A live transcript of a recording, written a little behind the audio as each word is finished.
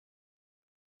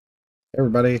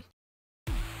Everybody.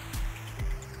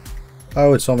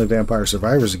 Oh, it's only Vampire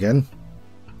Survivors again.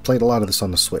 Played a lot of this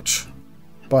on the Switch,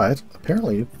 but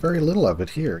apparently very little of it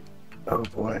here. Oh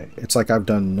boy, it's like I've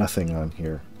done nothing on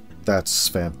here. That's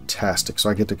fantastic. So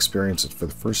I get to experience it for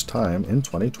the first time in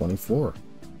 2024.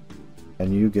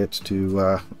 And you get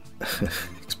to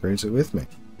experience it with me.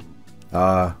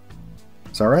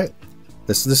 It's alright.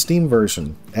 This is the Steam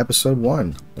version, episode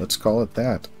 1. Let's call it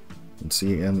that. And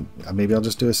see, and maybe I'll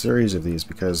just do a series of these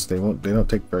because they don't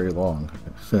take very long.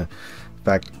 In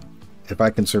fact, if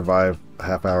I can survive a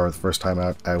half hour the first time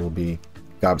out, I will be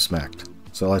gobsmacked.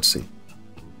 So let's see.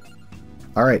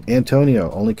 Alright, Antonio,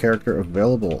 only character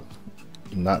available.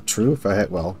 Not true. If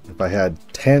I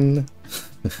had 10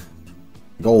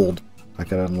 gold, I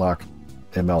could unlock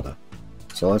Imelda.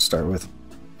 So let's start with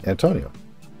Antonio.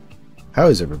 How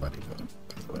is everybody doing,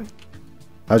 by the way?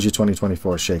 How's your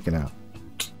 2024 shaking out?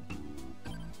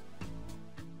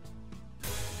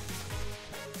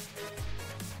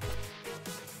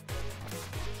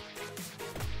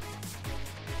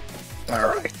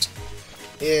 Alright.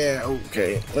 Yeah,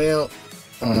 okay. Well,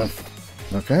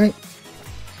 okay.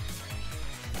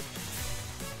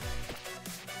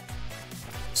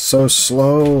 So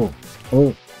slow.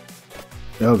 Oh.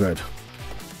 Oh, good.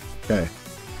 Okay.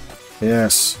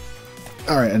 Yes.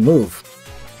 Alright, and move.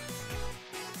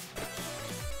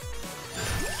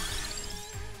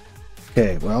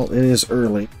 Okay, well, it is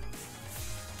early.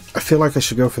 I feel like I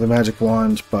should go for the magic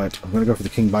wand, but I'm going to go for the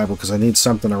King Bible because I need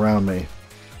something around me.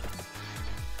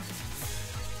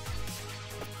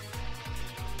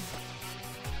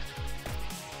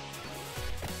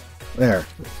 There,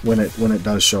 when it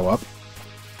does show up.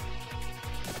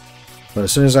 But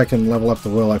as soon as I can level up the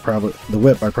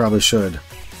whip, I probably should.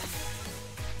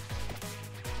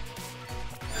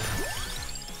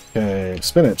 Okay,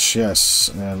 spinach, yes.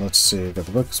 And let's see, got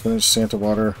the book, spinach, Santa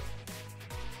water.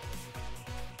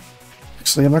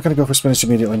 Actually, I'm not going to go for spinach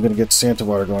immediately. I'm going to get Santa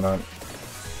water going on.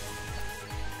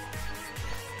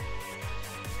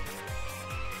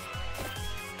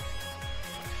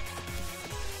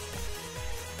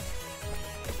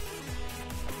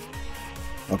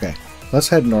 Okay, let's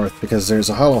head north because there's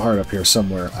a hollow heart up here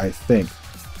somewhere, I think.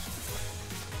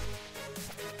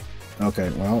 Okay,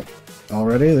 well,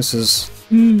 already this is...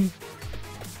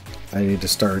 I need to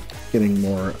start getting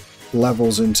more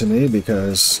levels into me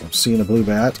because I'm seeing a blue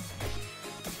bat.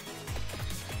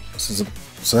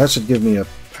 So that should give me a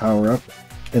power-up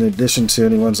in addition to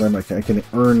any ones I can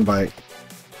earn by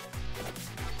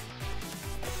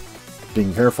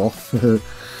being careful.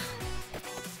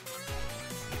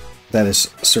 That is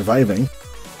surviving.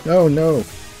 Oh no!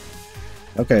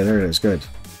 Okay, there it is. Good.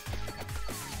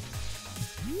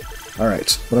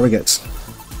 Alright, what do we get?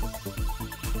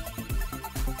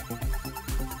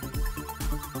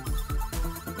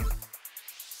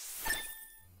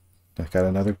 I got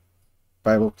another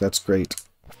Bible. That's great.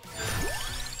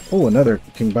 Oh, another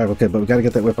King Bible. Okay, but we gotta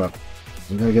get that whip up.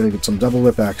 We gotta get some double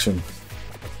whip action.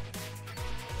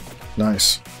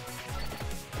 Nice.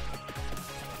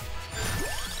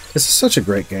 This is such a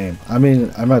great game. I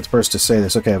mean, I'm not the first to say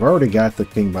this. Okay, I've already got the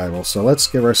King Bible, so let's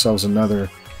give ourselves another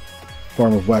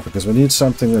form of weapon, because we need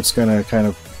something that's going to kind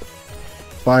of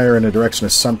fire in the direction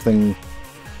of something,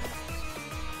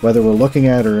 whether we're looking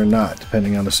at it or not,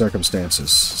 depending on the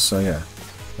circumstances. So yeah.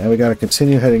 Now we got to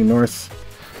continue heading north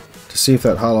to see if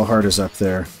that hollow heart is up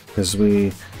there, because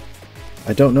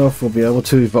I don't know if we'll be able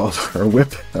to evolve our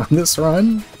whip on this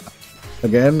run.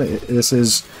 Again, this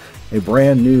is a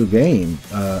brand new game,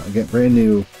 again, brand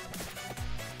new.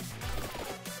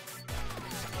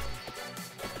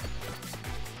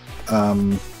 I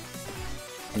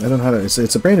don't know how to.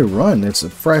 It's a brand new run. It's a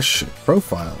fresh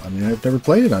profile. I mean, I've never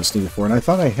played it on Steam before, and I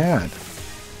thought I had.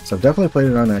 So I've definitely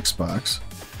played it on Xbox.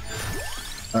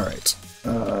 All right.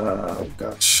 Oh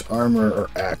gosh, armor or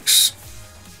axe?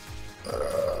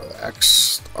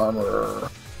 Axe, armor, or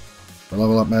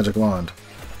level up magic wand.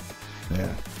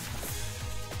 Yeah.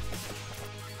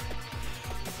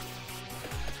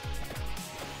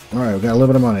 Alright, we got a little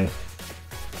bit of money.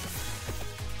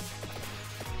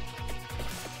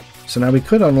 So now we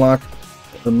could unlock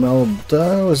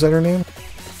Imelda, is that her name?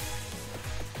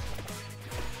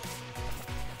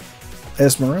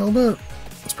 Esmeralda?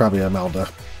 It's probably Imelda.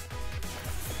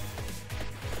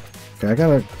 Okay, I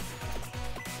gotta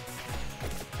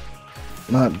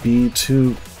not be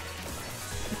too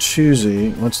choosy.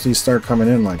 Once these start coming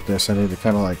in like this, I need to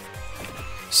kind of like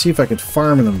see if I could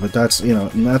farm them, but that's, you know,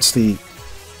 and that's the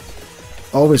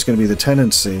always going to be the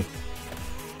tendency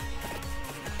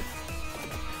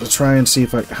to try and see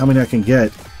if how many I can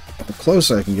get, how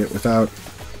close I can get without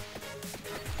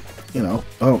you know...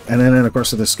 Oh, and then, of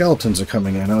course, the skeletons are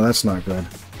coming in. Oh, that's not good.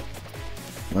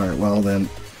 Alright, well then...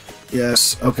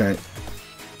 Yes, okay.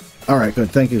 Alright,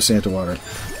 good. Thank you, Santa Water.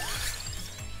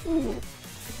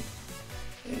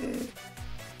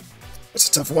 It's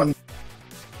a tough one.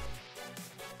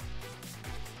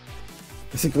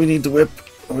 I think we need the whip.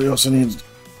 We also need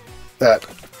that.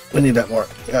 We need that more.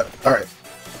 Yeah, alright.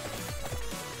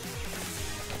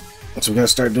 So we gotta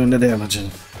start doing the damage and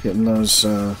getting those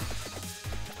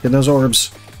orbs.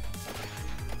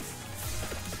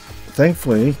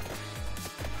 Thankfully,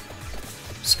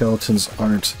 skeletons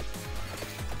aren't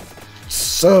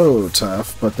so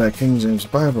tough, but that King James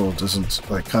Bible doesn't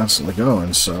like constantly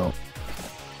going, so...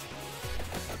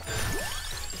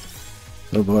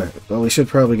 Oh boy. Well, we should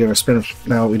probably get our spinach.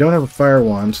 Now, we don't have a fire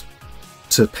wand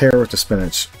to pair with the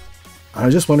spinach. I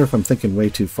just wonder if I'm thinking way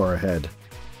too far ahead.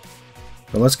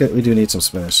 But we do need some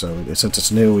spinach, so since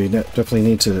it's new, we definitely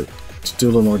need to do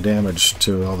a little more damage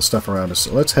to all the stuff around us.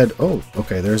 So let's head... Oh,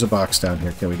 okay, there's a box down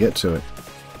here. Can we get to it?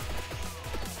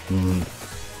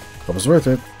 It was worth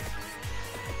it.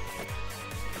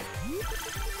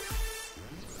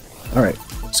 Alright,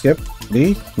 skip.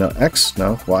 B? No, X?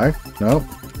 No, Y? No.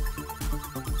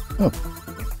 Oh,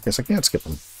 guess I can't skip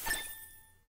them.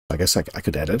 I guess I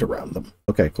could edit around them.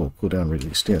 Okay, cool. Cooldown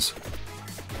released, yes.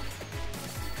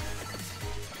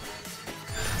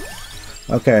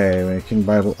 Okay, King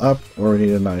Bible up, or we need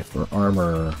a knife or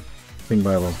armor. King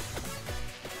Bible.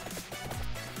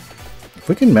 If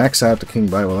we can max out the King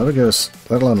Bible,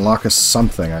 that'll unlock us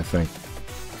something, I think.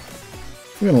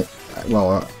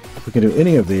 If we can do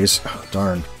any of these... Oh,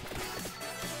 darn.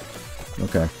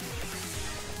 Okay.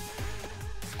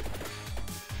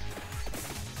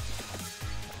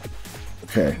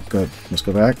 Okay, good. Let's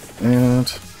go back.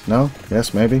 And... No?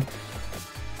 Yes, maybe?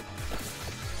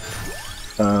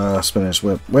 Spinach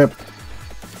whip. Whip!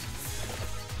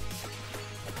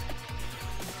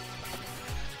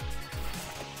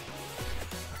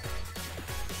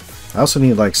 I also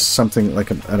need, like, something like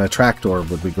an attract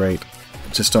orb would be great.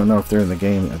 Just don't know if they're in the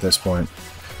game at this point.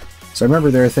 So I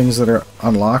remember there are things that are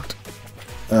unlocked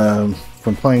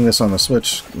from playing this on the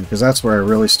Switch, because that's where I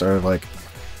really started, like,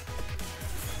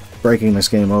 breaking this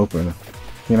game open.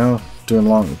 You know,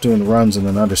 doing runs and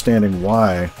then understanding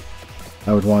why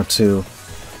I would want to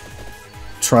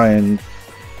try and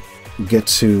get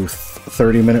to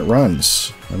 30-minute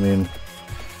runs. I mean,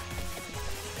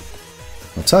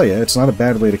 I'll tell you, it's not a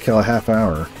bad way to kill a half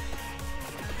hour.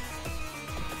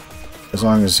 As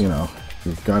long as, you know,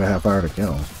 you've got a half hour to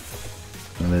kill.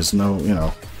 And there's no, you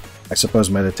know, I suppose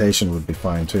meditation would be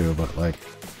fine too, but like...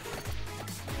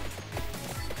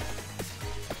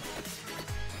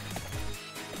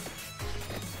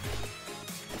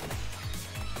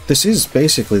 This is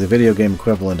basically the video game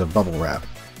equivalent of bubble wrap.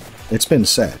 It's been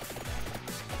said.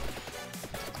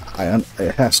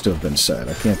 It has to have been said.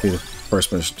 I can't be the first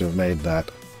person to have made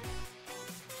that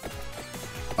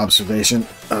observation.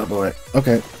 Oh boy.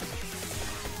 Okay.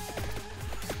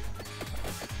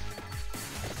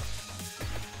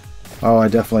 Oh, I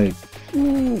definitely...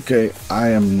 Okay, I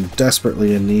am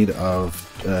desperately in need of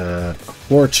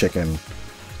floor chicken.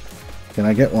 Can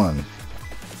I get one?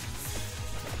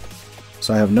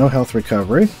 So I have no health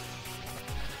recovery.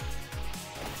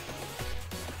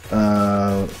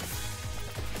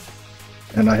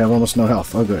 And I have almost no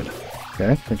health. Oh, good.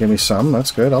 Okay, give me some.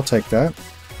 That's good. I'll take that.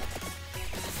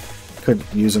 Could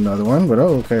use another one, but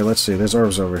oh, okay, let's see. There's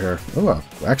orbs over here. Oh, I'm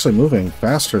actually moving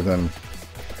faster than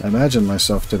I imagined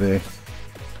myself to be.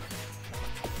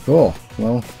 Cool.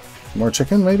 Well, more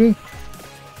chicken, maybe?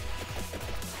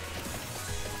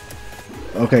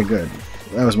 Okay, good.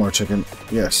 That was more chicken.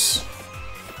 Yes.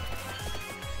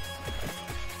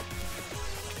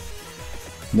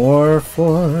 More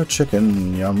for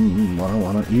chicken. Yum. I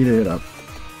want to eat it up.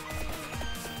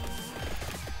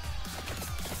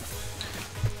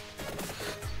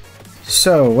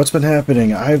 So, what's been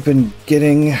happening? I've been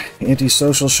getting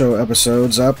Antisocial Show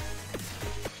episodes up.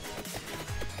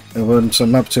 So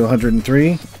I'm up to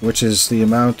 103, which is the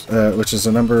amount, which is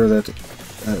the number that...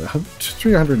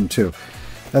 302.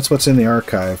 That's what's in the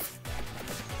archive.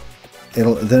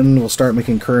 Then we'll start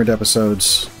making current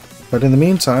episodes. But in the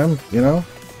meantime, you know,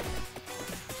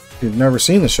 if you've never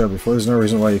seen the show before, there's no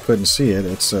reason why you couldn't see it.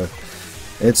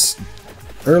 It's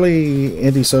early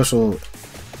Antisocial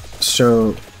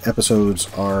Show episodes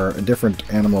are a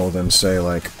different animal than, say,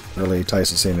 like early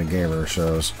Tyson Saner Gamer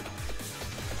shows.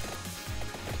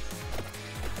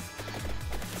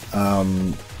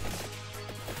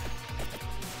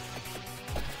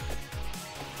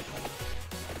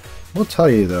 We'll tell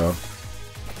you though,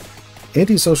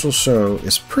 Antisocial Show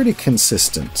is pretty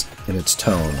consistent in its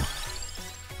tone.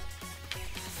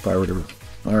 If I were to...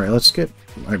 Alright, let's get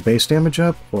my base damage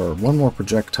up, or one more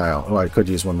projectile. Oh, I could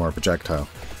use one more projectile.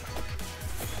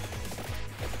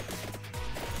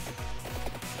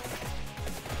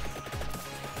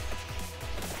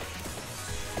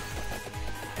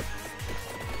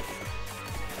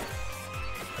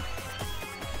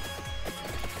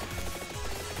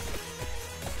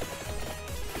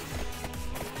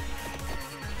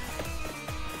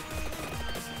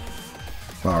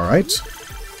 Alright.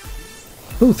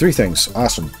 Ooh, 3 things.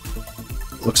 Awesome.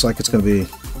 Looks like it's going to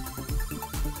be...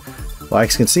 Well, I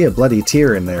can see a bloody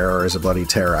tear in there, or is it bloody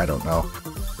tear? I don't know.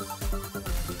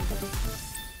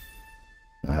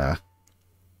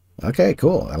 Okay,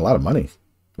 cool. And a lot of money.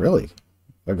 Really.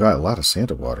 I got a lot of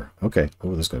Santa water. Okay. Oh,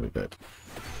 this is going to be good.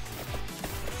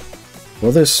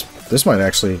 Well, this might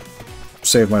actually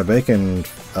save my bacon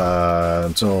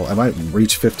until I might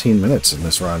reach 15 minutes in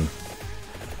this run.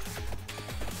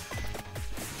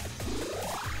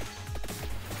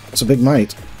 It's a big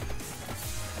might.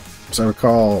 As I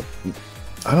recall,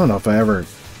 I don't know if I ever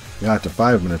got to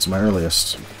 5 minutes in my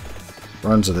earliest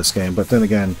runs of this game, but then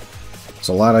again, there's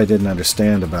a lot I didn't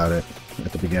understand about it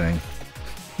at the beginning.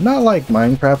 Not like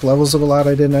Minecraft levels of a lot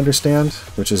I didn't understand,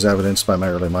 which is evidenced by my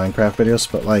early Minecraft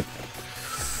videos, but like...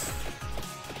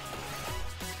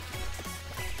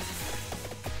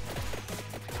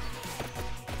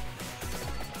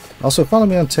 Also, follow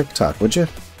me on TikTok, would you?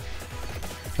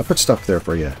 I put stuff there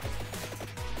for you.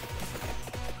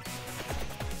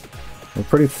 I'm a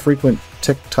pretty frequent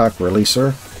TikTok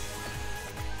releaser.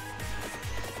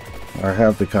 Or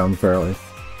have become fairly.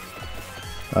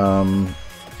 I'm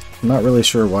not really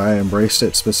sure why I embraced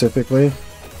it specifically.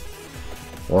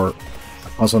 Or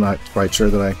also not quite sure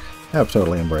that I have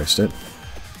totally embraced it.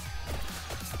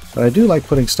 But I do like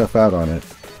putting stuff out on it.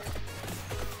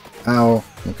 Ow.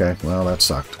 Okay, well that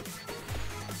sucked.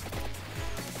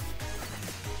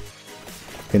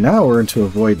 Okay, now we're into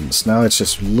avoidance. Now it's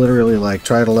just literally like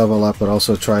try to level up, but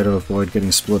also try to avoid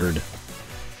getting spluttered.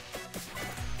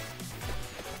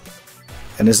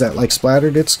 And is that like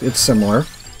splattered? It's similar.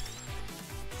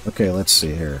 Okay, let's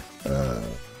see here.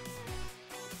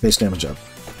 Base damage up.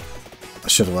 I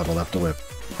should have leveled up the whip,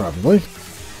 probably.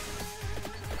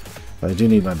 But I do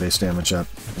need my base damage up.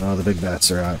 Oh, the big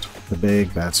bats are out. The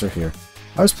big bats are here.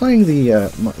 I was playing the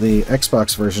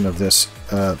Xbox version of this.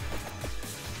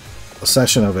 A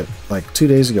session of it like 2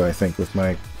 days ago, I think, with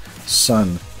my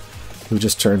son, who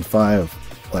just turned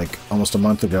 5 like almost a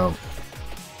month ago.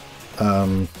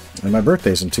 And my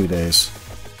birthday's in 2 days.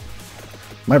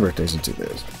 My birthday's in 2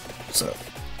 days. So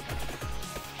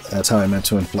that's how I meant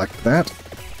to inflect that.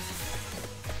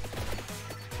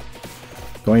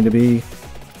 Going to be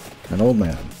an old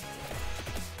man.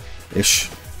 Ish.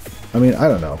 I mean, I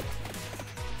don't know.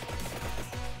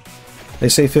 They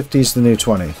say 50's the new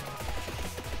 20.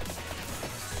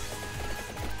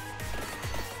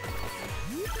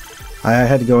 I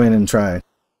had to go in and try.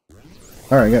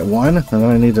 Alright, I got 1, and then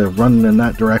I need to run in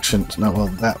that direction. Not, well,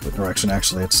 that direction,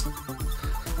 actually. It's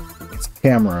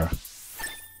camera.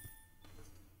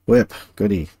 Whip.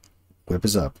 Goody. Whip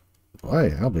is up.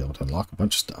 Boy, I'll be able to unlock a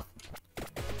bunch of stuff.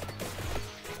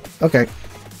 Okay.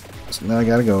 So now I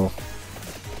gotta go.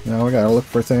 Now I gotta look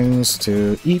for things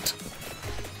to eat.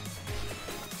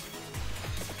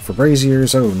 For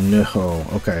braziers. Oh, no.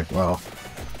 Okay, well...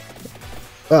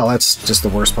 Well, that's just the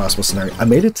worst possible scenario. I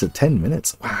made it to 10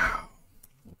 minutes. Wow.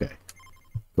 Okay.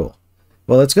 Cool.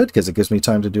 Well, that's good, because it gives me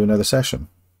time to do another session.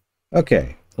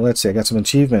 Okay. Let's see. I got some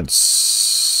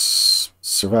achievements.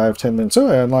 Survive 10 minutes. Oh,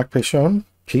 I unlocked Pechon.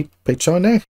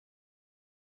 Pechone.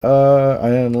 I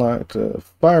unlocked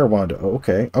Fire Wand. Oh,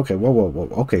 okay. Okay. Whoa, whoa,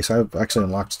 whoa. Okay, so I've actually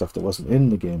unlocked stuff that wasn't in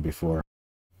the game before.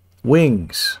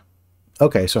 Wings.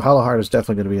 Okay, so Hollow Heart is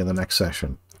definitely going to be in the next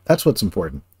session. That's what's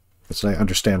important. So I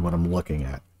understand what I'm looking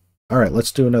at. Alright,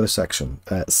 let's do another session.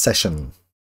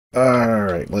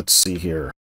 Alright, let's see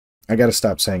here. I gotta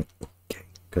stop saying okay,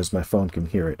 because my phone can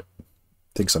hear it.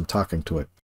 Thinks I'm talking to it.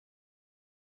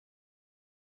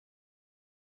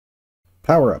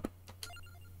 Power up.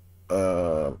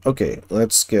 Okay,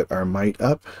 let's get our might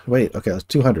up. Wait, okay,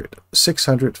 200.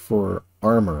 600 for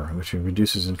armor, which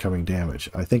reduces incoming damage.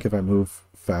 I think if I move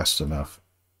fast enough,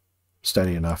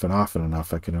 steady enough, and often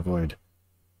enough, I can avoid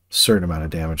certain amount of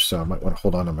damage, so I might want to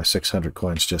hold on to my 600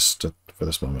 coins just for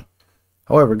this moment.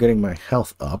 However, getting my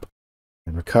health up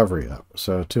and recovery up,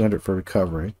 so 200 for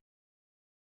recovery.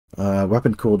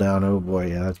 Weapon cooldown, oh boy,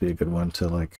 yeah, that'd be a good one to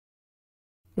like,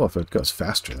 well, if it goes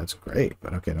faster, that's great,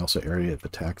 but okay, and also area of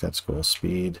attack, that's cool.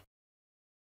 Speed,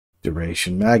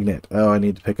 duration, magnet, oh, I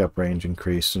need to pick up range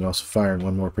increase, and also firing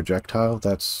one more projectile,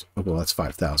 that's, oh, well, that's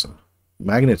 5,000.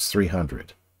 Magnet's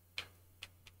 300.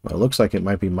 Well, it looks like it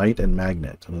might be Might and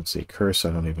Magnet. Let's see, Curse,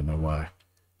 I don't even know why.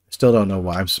 Still don't know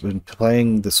why. I've been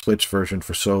playing the Switch version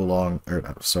for so long, or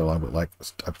not so long, but like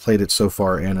I've played it so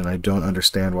far in, and I don't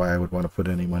understand why I would want to put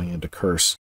any money into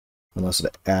Curse unless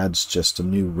it adds just a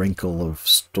new wrinkle of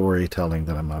storytelling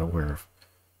that I'm not aware of.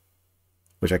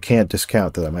 Which I can't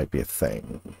discount that might be a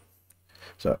thing.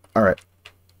 So, alright.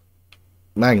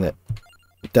 Magnet.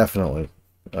 Definitely.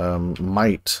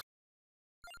 Might.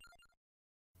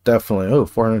 Definitely. Oh,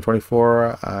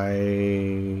 424.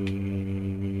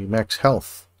 Max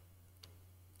health.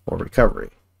 Or recovery.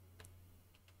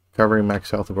 Recovery,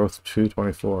 max health are both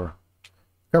 224.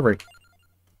 Recovery.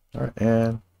 Alright,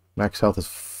 and max health is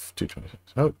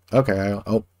 226. Oh, okay.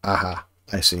 Aha.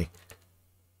 I see.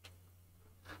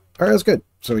 Alright, that's good.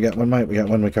 So we got one might, we got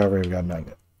one recovery, we got a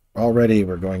magnet. Already I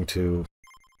feel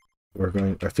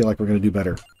like we're going to do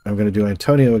better. I'm going to do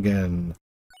Antonio again.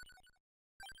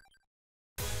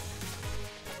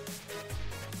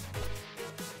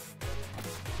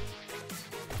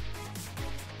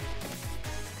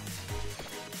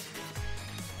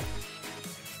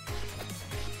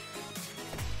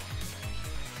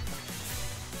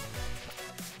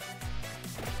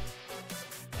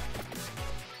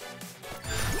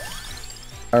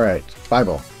 Alright,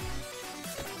 Bible.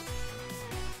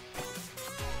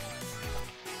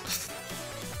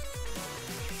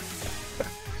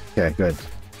 Okay, good.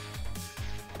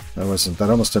 That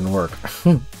almost didn't work.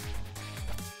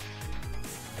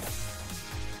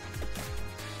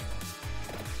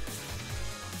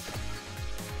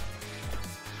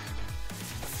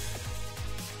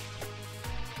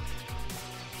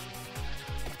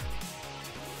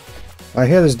 I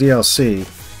hear there's DLC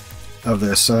of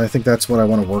this, and I think that's what I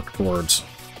want to work towards.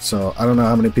 So I don't know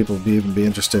how many people would even be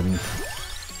interested in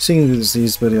seeing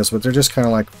these videos, but they're just kind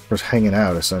of like for hanging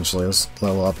out, essentially. Let's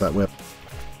level up that whip.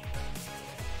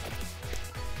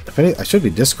 If any, I should be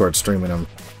Discord streaming them,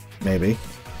 maybe,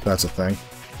 if that's a thing.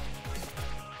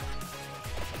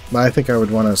 But I think I would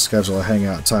want to schedule a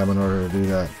hangout time in order to do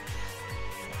that.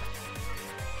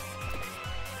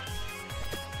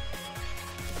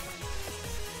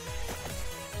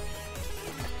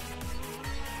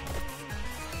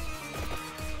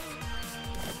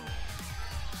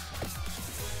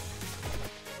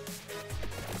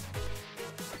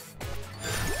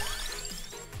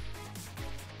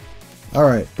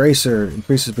 Alright, Bracer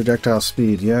increases projectile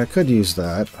speed. Yeah, I could use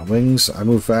that. Wings, I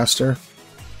move faster.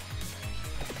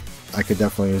 I could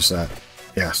definitely use that.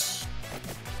 Yes.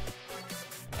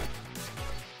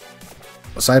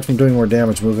 Aside from doing more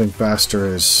damage, moving faster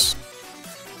is...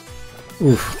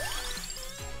 Oof.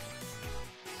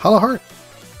 Hollow Heart!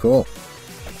 Cool.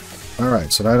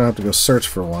 Alright, so now I don't have to go search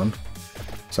for one.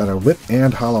 So I had a Whip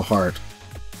and Hollow Heart.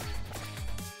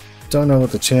 Don't know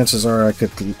what the chances are I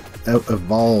could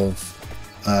evolve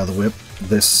the Whip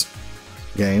this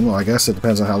game. Well, I guess it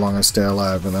depends on how long I stay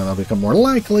alive, and then I'll become more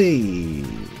likely.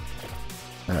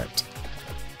 Alright.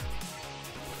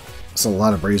 There's a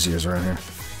lot of braziers around here.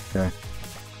 Okay.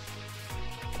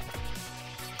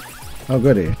 Oh,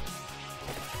 goody.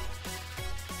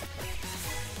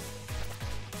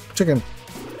 Chicken.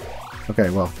 Okay,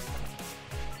 well.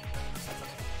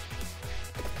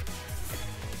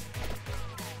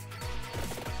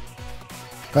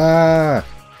 Ah!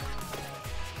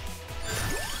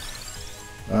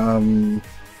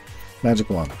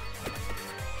 Magic wand.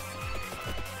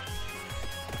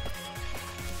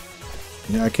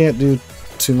 Yeah, I can't do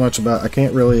too much about... I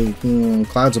can't really...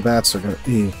 clouds of bats are going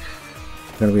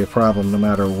to be a problem no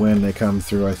matter when they come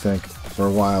through, I think. For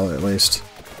a while, at least.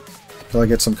 Until I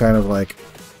get some kind of, like...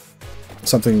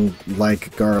 something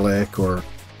like garlic, or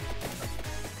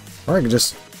I can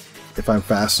just... if I'm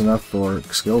fast enough or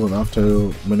skilled enough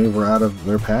to maneuver out of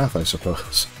their path, I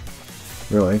suppose.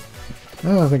 Really. I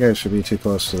don't think I should be too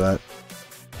close to that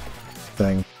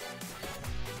thing.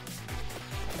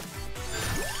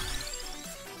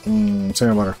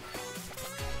 Sand water.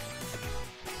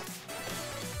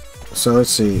 So let's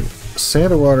see.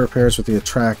 Sand water pairs with the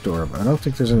attract orb. I don't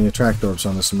think there's any attract orbs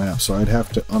on this map, so I'd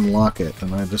have to unlock it,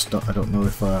 and I don't know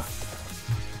if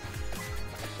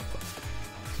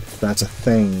that's a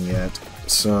thing yet.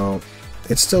 So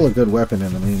it's still a good weapon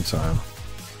in the meantime,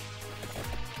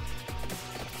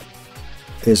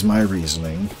 is my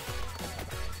reasoning.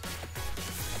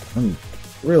 I'm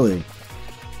really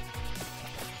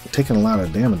taking a lot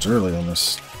of damage early on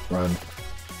this run. I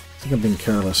think I'm being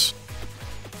careless.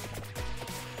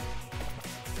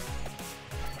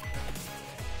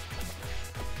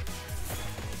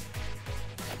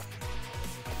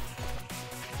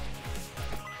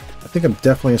 I think I'm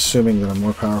definitely assuming that I'm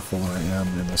more powerful than I am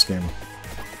in this game.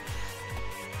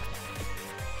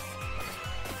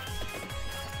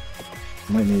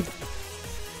 Might need...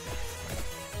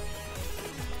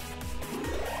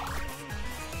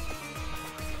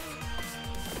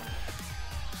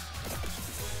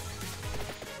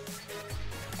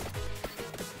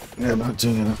 Yeah, I'm not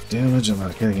doing enough damage. I'm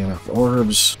not getting enough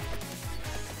orbs.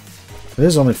 It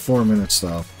is only 4 minutes,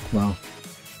 though. Well,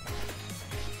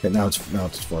 okay, now it's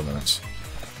 4 minutes.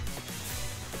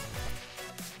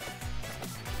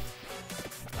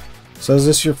 So is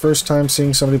this your first time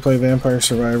seeing somebody play Vampire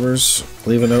Survivors?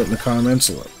 Leave a note in the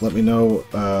comments. Let me know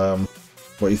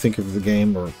what you think of the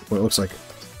game or what it looks like.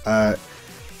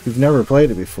 If you've never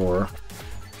played it before,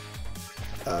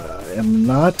 I am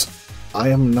not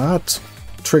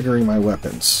triggering my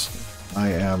weapons. I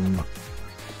am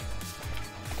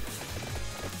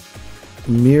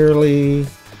merely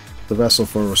the vessel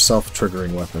for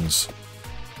self-triggering weapons.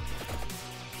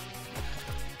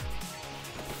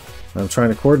 I'm trying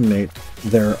to coordinate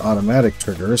their automatic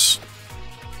triggers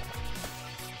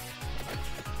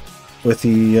with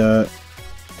the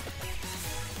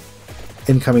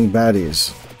incoming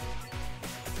baddies.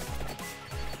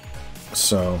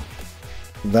 So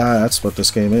that's what this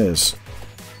game is.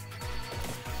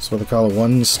 It's what they call a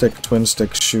one-stick,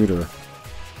 twin-stick shooter.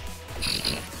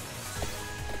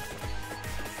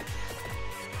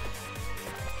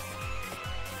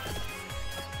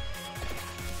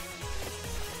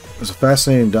 There's a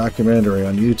fascinating documentary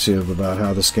on YouTube about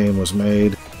how this game was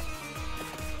made.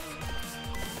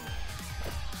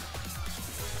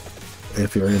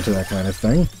 If you're into that kind of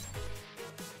thing.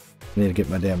 I need to get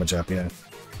my damage up, yeah.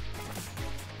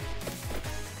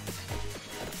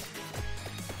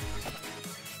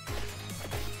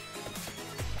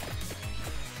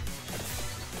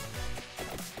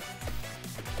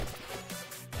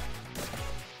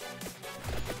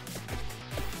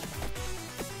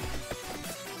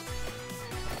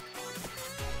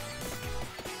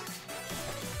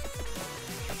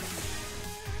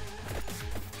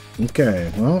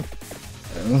 Okay, well,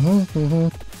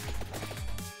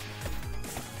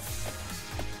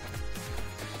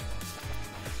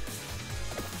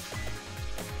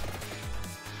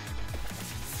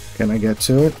 Can I get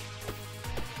to it?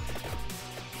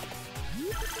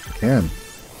 Can.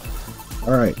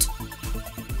 All right.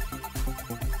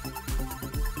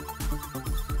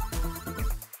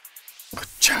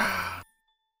 Achoo!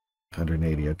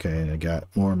 180. Okay, I got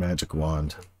more magic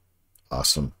wand.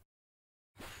 Awesome.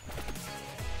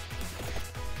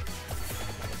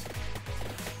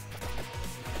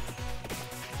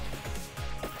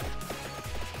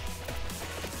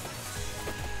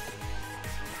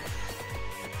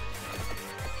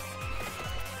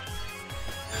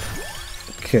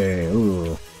 Okay,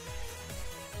 ooh.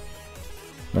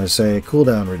 I say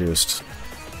cooldown reduced.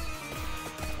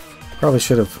 Probably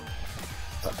should have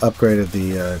upgraded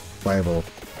the Bible.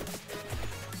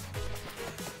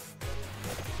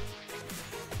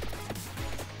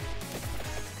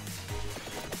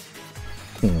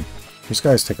 These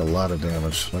guys take a lot of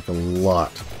damage, like a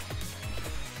lot.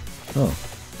 Oh,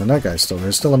 and that guy's still there.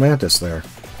 There's still a mantis there.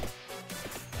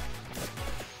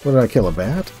 What did I kill, a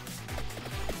bat?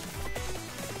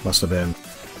 Must have been.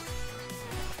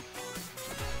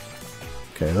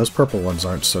 Okay, those purple ones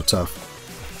aren't so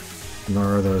tough.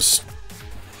 Nor are those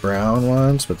brown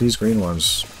ones, but these green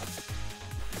ones...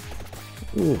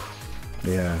 Ooh,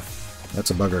 yeah, that's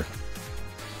a bugger.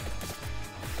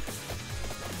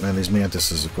 And these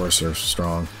mantises, of course, are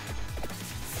strong.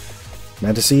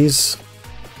 Mantises?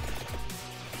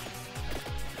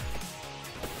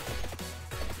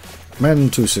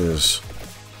 Mantuses.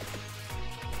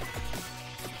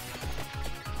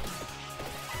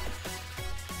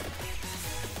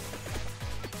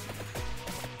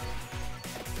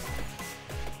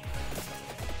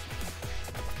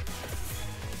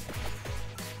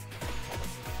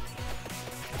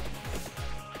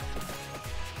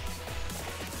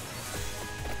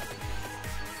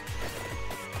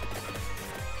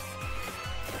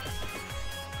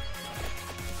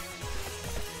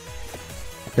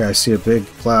 Okay, I see a big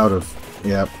cloud of,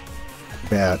 yep,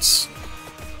 bats.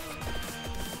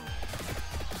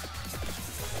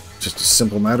 Just a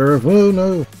simple matter of, oh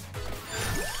no!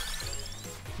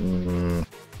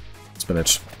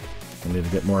 Spinach. I need to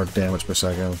get more damage per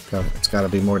second. It's gotta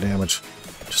be more damage.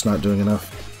 Just not doing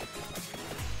enough.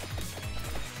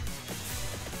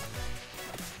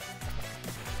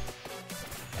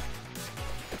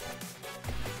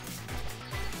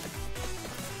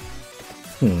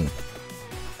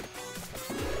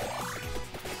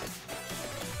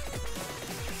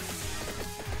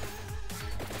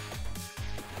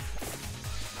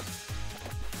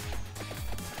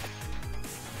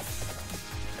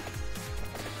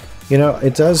 You know,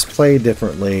 it does play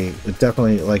differently. It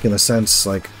definitely, like, in a sense,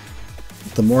 like,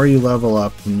 the more you level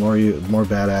up, the more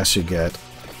badass you get,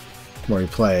 the more you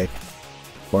play,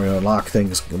 the more you unlock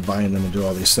things, combine them, and do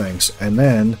all these things. And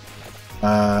then,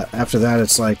 after that,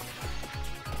 it's like,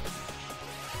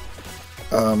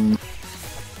 not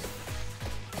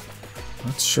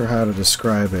sure how to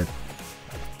describe it.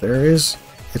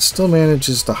 It still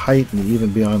manages to heighten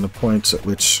even beyond the points at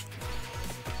which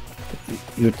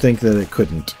you'd think that it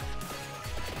couldn't.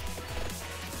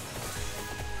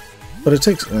 But it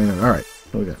takes... Alright,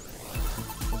 what we got?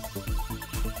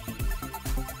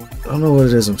 I don't know what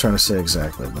it is I'm trying to say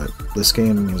exactly, but this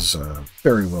game is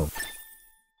very well...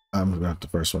 I'm not the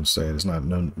first one to say it. It's not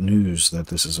no news that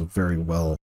this is a very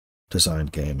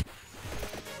well-designed game.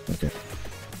 Okay.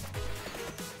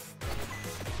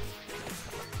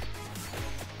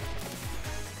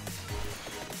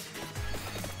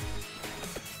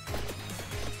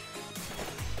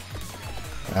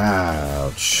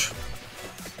 Ouch.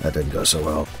 That didn't go so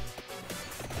well.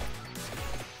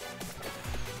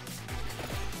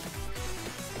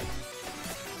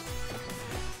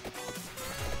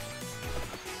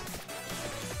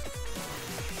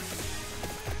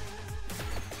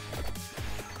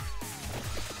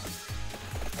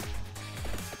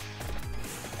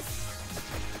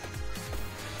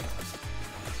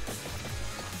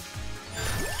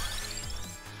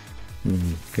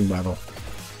 King battle.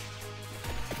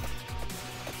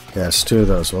 Yes, 2 of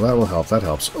those. Well, that will help. That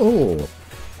helps. Oh!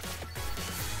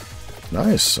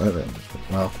 Nice.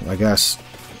 Well, I guess...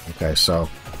 Okay, so...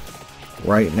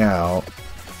 Right now...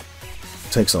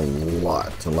 It takes a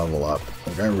lot to level up.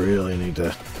 Like, I really need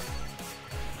to...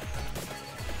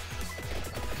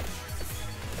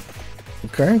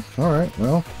 Okay, alright,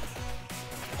 well...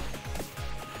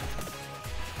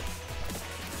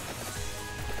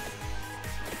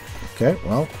 Okay,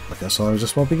 well, I guess I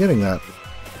just won't be getting that.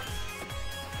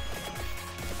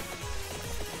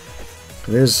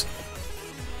 It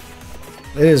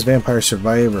is Vampire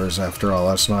Survivors, after all.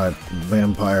 That's not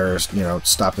vampires, you know,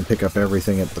 stop and pick up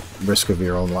everything at the risk of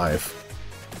your own life.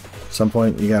 At some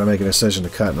point, you gotta make a decision to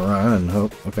cut and run and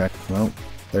hope. Okay, well,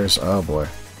 there's... Oh, boy.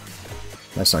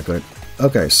 That's not good.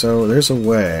 Okay, so there's a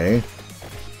way.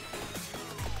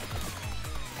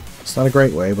 It's not a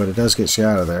great way, but it does get you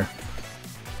out of there.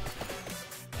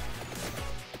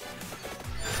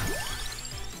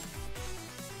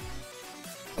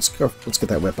 Let's get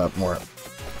that whip up more.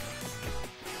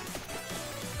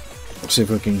 Let's see if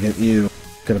we can get a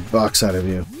box out of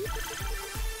you.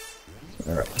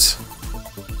 Alright.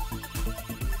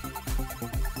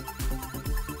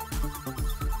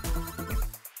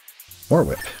 More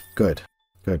whip. Good.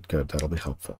 Good, good. That'll be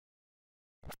helpful.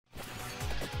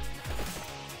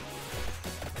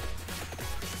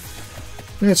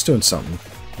 Yeah, it's doing something,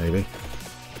 maybe.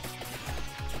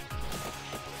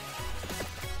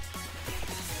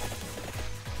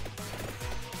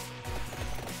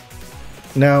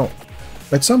 Now,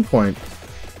 at some point,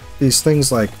 these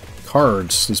things like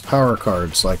cards, these power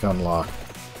cards, like unlock,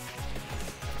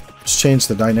 just change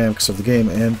the dynamics of the game,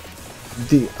 and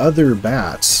the other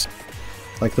bats,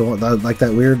 like the one, like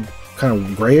that weird kind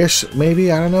of grayish,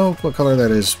 maybe, I don't know what color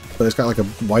that is, but it's got like a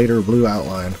white or blue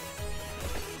outline.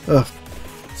 Ugh,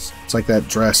 it's like that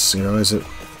dress, you know, is it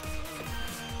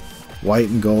white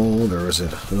and gold, or is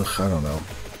it, ugh, I don't know.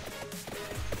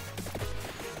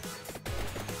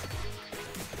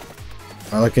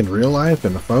 Like in real life,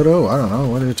 in the photo? I don't know.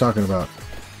 What are you talking about?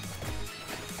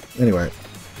 Anyway.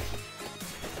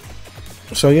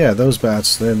 So yeah, those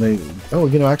bats, then they... Oh,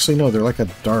 you know, actually no, they're like a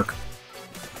darker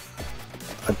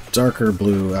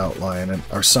blue outline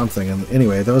or something. And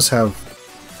anyway, those have...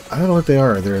 I don't know what they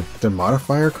are. They're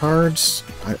modifier cards?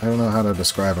 I don't know how to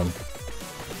describe them.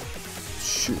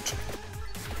 Shoot.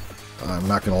 I'm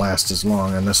not going to last as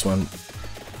long on this one.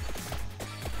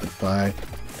 Goodbye.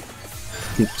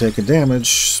 Keep taking damage,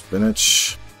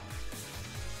 spinach.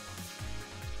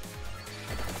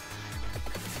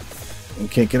 You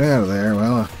can't get out of there.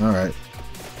 Well, alright.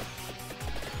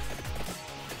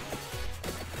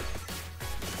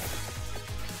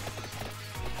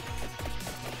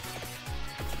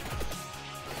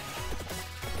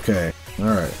 Okay,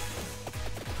 alright.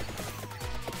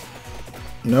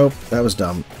 Nope, that was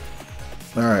dumb.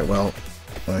 Alright, well,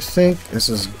 I think this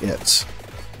is it.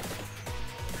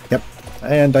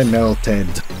 And I melted.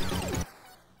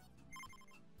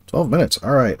 12 minutes.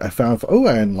 Alright, I found... Oh,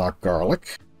 I unlocked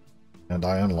garlic. And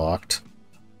I unlocked...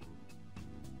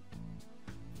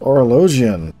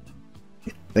 Orologian.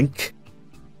 I think.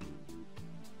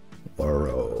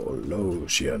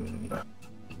 Orologian.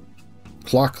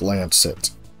 Clock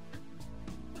Lancet.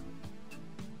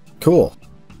 Cool.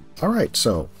 Alright,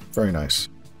 so, very nice.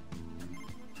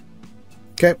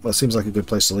 Okay, well, it seems like a good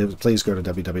place to leave it. Please go to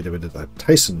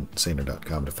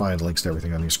www.tysonsaner.com to find links to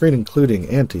everything on your screen, including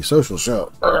Anti-Social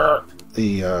Show,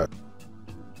 the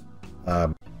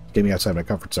Gaming Outside My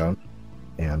Comfort Zone,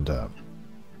 and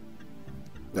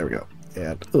there we go.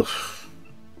 And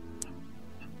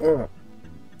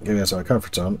Gaming Outside My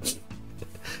Comfort Zone,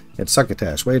 and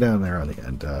Succotash, way down there on the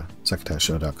end.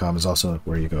 Succotashshow.com is also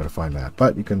where you go to find that,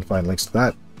 but you can find links to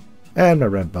that and my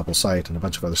Redbubble site and a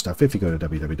bunch of other stuff if you go to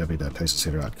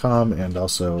www.tysonsaner.com. And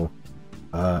also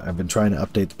I've been trying to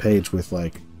update the page with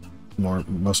like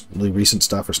mostly recent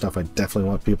stuff, or stuff I definitely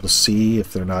want people to see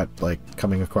if they're not like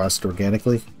coming across it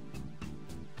organically.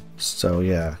 So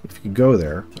yeah, if you can go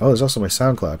there. Oh, there's also my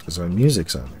SoundCloud because my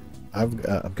music's on there.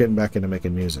 I'm getting back into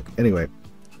making music. Anyway,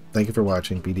 thank you for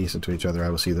watching. Be decent to each other. I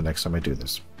will see you the next time I do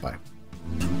this. Bye.